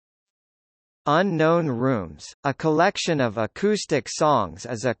Unknown Rooms, A Collection of Acoustic Songs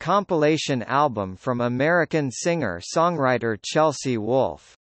is a compilation album from American singer-songwriter Chelsea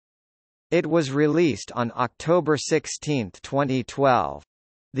Wolfe. It was released on October 16, 2012.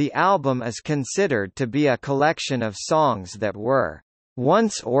 The album is considered to be a collection of songs that were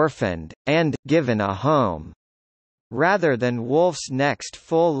once orphaned, and given a home, rather than Wolfe's next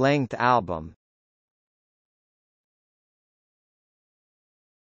full-length album.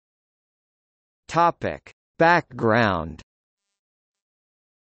 Topic: Background.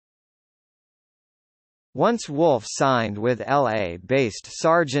 Once Wolfe signed with LA-based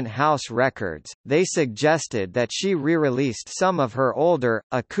Sargent House Records, they suggested that she re-released some of her older,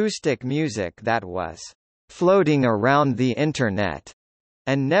 acoustic music that was floating around the Internet,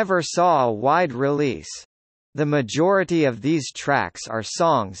 and never saw a wide release. The majority of these tracks are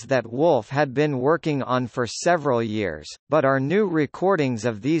songs that Wolfe had been working on for several years, but are new recordings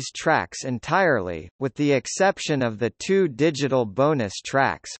of these tracks entirely, with the exception of the 2 digital bonus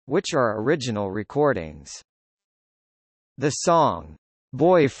tracks, which are original recordings. The song,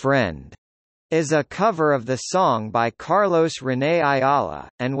 "Boyfriend", is a cover of the song by Carlos René Ayala,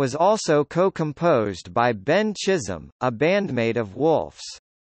 and was also co-composed by Ben Chisholm, a bandmate of Wolfe's.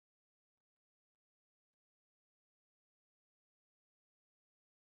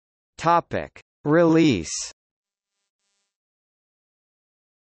 Topic: Release.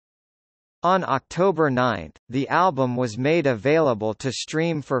 On October 9, the album was made available to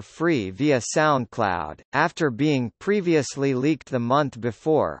stream for free via SoundCloud, after being previously leaked the month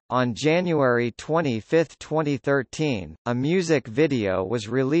before. On January 25, 2013, a music video was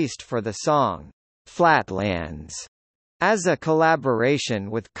released for the song, "Flatlands", as a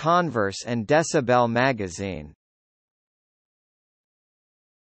collaboration with Converse and Decibel magazine.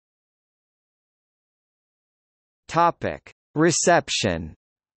 Topic: Reception.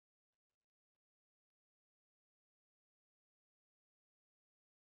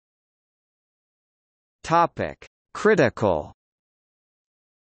 Topic: Critical.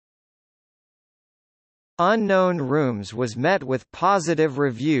 Unknown Rooms was met with positive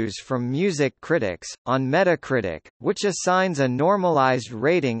reviews from music critics. On Metacritic, which assigns a normalized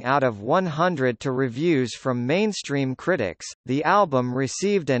rating out of 100 to reviews from mainstream critics, the album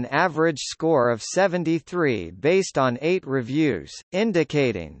received an average score of 73 based on 8 reviews,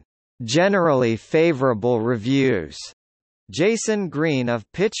 indicating generally favorable reviews. Jason Green of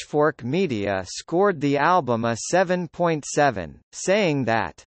Pitchfork Media scored the album a 7.7, saying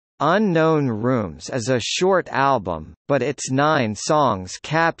that Unknown Rooms is a short album, but its 9 songs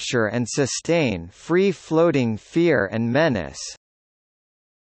capture and sustain free-floating fear and menace.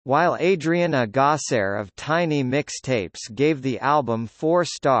 While Adriana Gasser of Tiny Mixtapes gave the album 4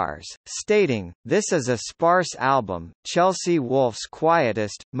 stars, stating, "This is a sparse album, Chelsea Wolfe's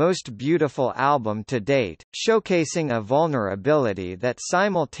quietest, most beautiful album to date, showcasing a vulnerability that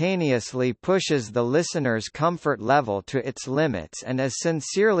simultaneously pushes the listener's comfort level to its limits and is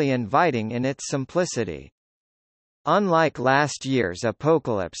sincerely inviting in its simplicity." Unlike last year's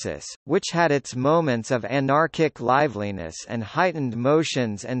Apocalypsis, which had its moments of anarchic liveliness and heightened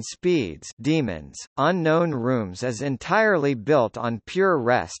motions and speeds, demons, Unknown Rooms is entirely built on pure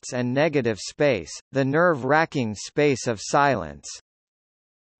rests and negative space, the nerve-wracking space of silence.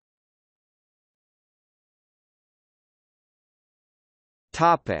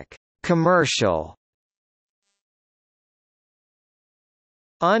 Topic: Commercial.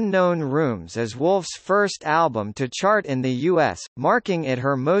 Unknown Rooms is Wolfe's first album to chart in the U.S., marking it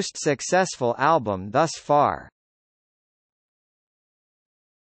her most successful album thus far.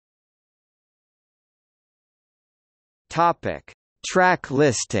 Topic: Track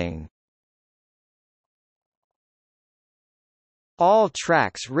listing. All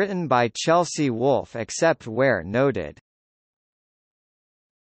tracks written by Chelsea Wolfe except where noted.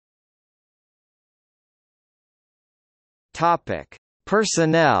 Topic: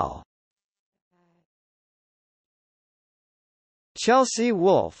 Personnel. Chelsea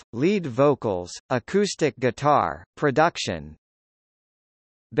Wolfe, lead vocals, acoustic guitar, production.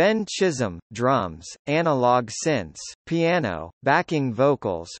 Ben Chisholm, drums, analog synths, piano, backing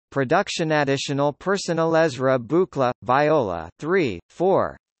vocals, production. Additional personnel: Ezra Buchla, viola 3,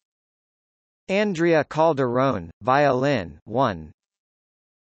 4. Andrea Calderone, violin 1.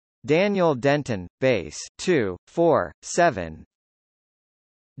 Daniel Denton, bass 2, 4, 7.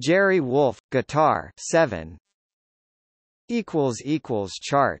 Jerry Wolfe, guitar 7. ==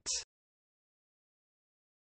 Charts